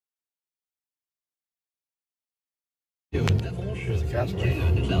d'Avranches,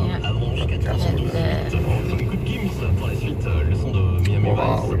 Yeah. Avranches 418. Son écoute Gims pour la suite, le son de Miami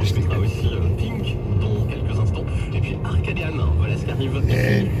Vice, ce sera aussi Pink dans quelques instants, et puis Arcadian, voilà ce qui arrive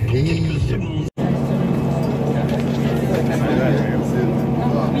ici dans quelques secondes.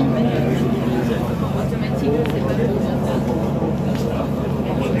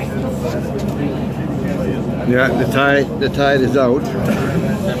 Yeah, the tide is out.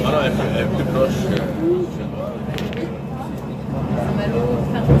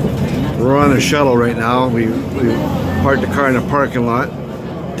 We're on a shuttle right now. We parked the car in the parking lot,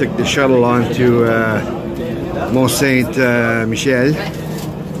 took the shuttle on to Mont Saint-Michel,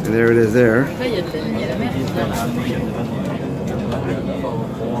 and there it is there.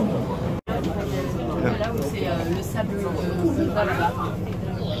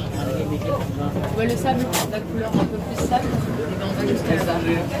 Tu vois le sable, la couleur un peu plus sable, et ben on va jusqu'à là-bas.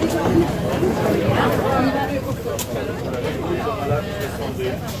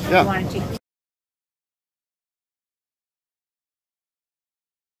 Yeah.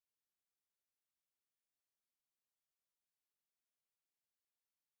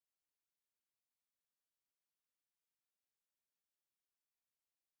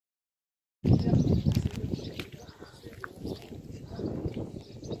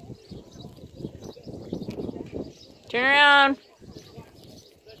 Turn around.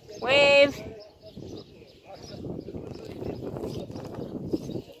 Wave.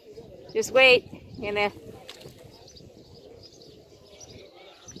 Just wait. Gonna.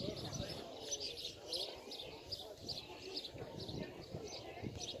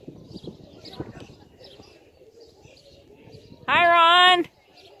 Hi, Ron.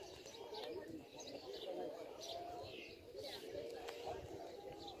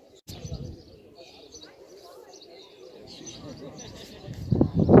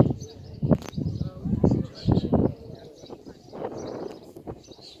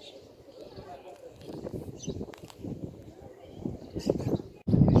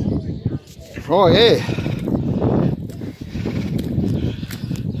 Oh, hey.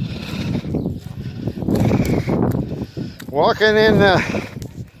 Walking in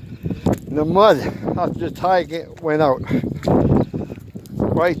the mud after the tide went out.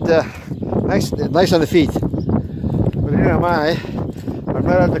 Quite nice on the feet. But here am I. I'm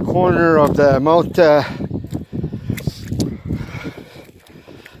right at the corner of the Mont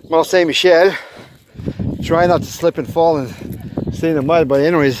Saint-Michel. Try not to slip and fall and stay in the mud, but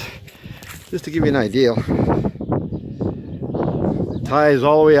anyways, just to give you an idea, the tide is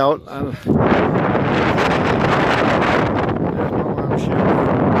all the way out. I'm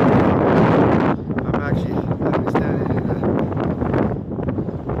actually standing in the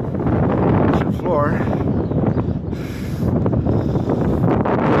ocean floor.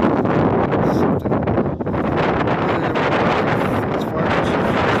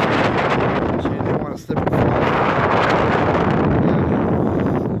 She didn't want to slip and fall.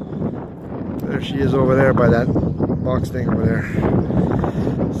 There she is over there by that box thing over there.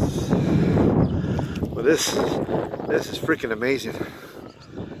 Well, this is freaking amazing.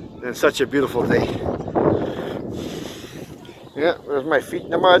 And it's such a beautiful day. Yeah, there's my feet in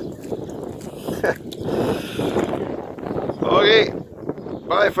the mud. Okay,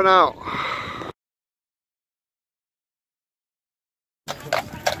 bye for now.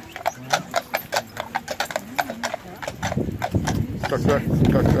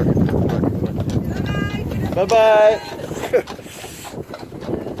 Bye-bye.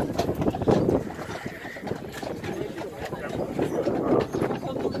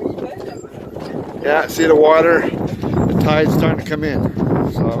 Yeah, see the water? The tide's starting to come in.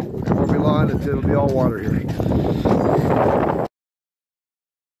 So it won't be long until it'll be all water here.